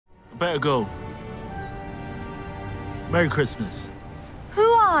better go. Merry Christmas. Who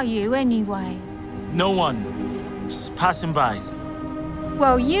are you, anyway? No one. Just passing by.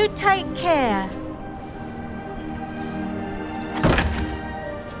 Well, you take care.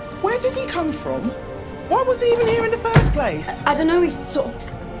 Where did he come from? Why was he even here in the first place? I don't know, he sort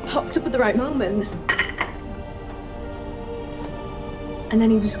of popped up at the right moment. And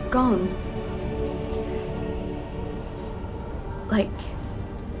then he was gone. Like,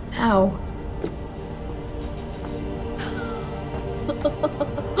 how?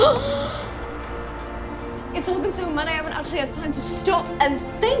 It's all been so mad I haven't actually had time to stop and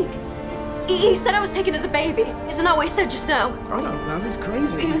think. He said I was taken as a baby. Isn't that what he said just now? I don't know, it's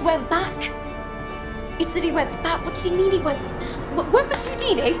crazy. He went back. He said he went back. What did he mean he went back? When was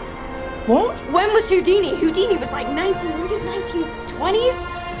Houdini? What? When was Houdini? Houdini was like 1900s, 1920s?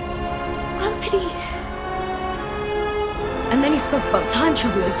 How could he? And then he spoke about time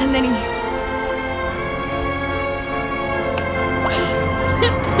travelers, and then he...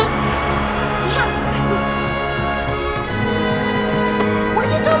 Where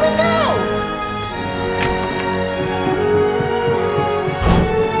are you going now?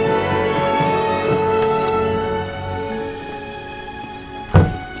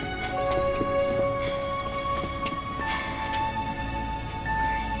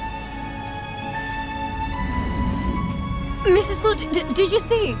 Mrs. Flood, did you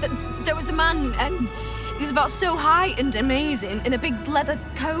see that there was a man and he was about so high and amazing in a big leather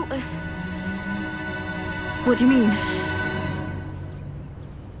coat? What do you mean?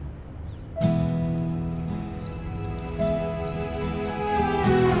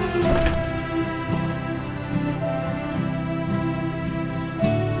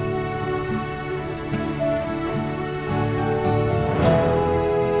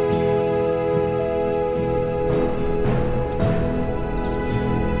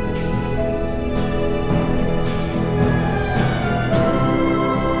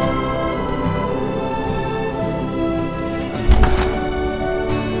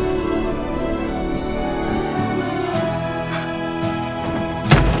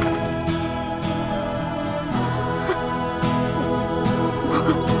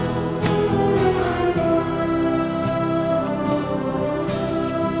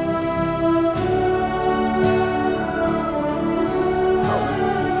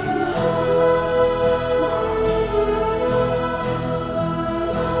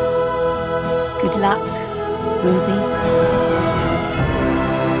 Good luck, Ruby.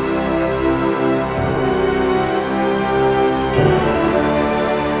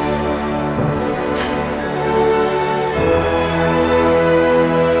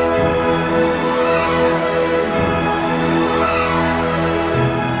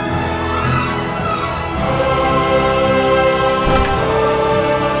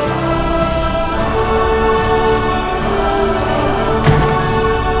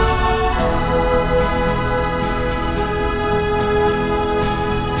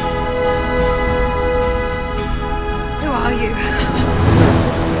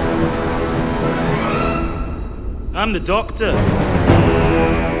 I'm the doctor.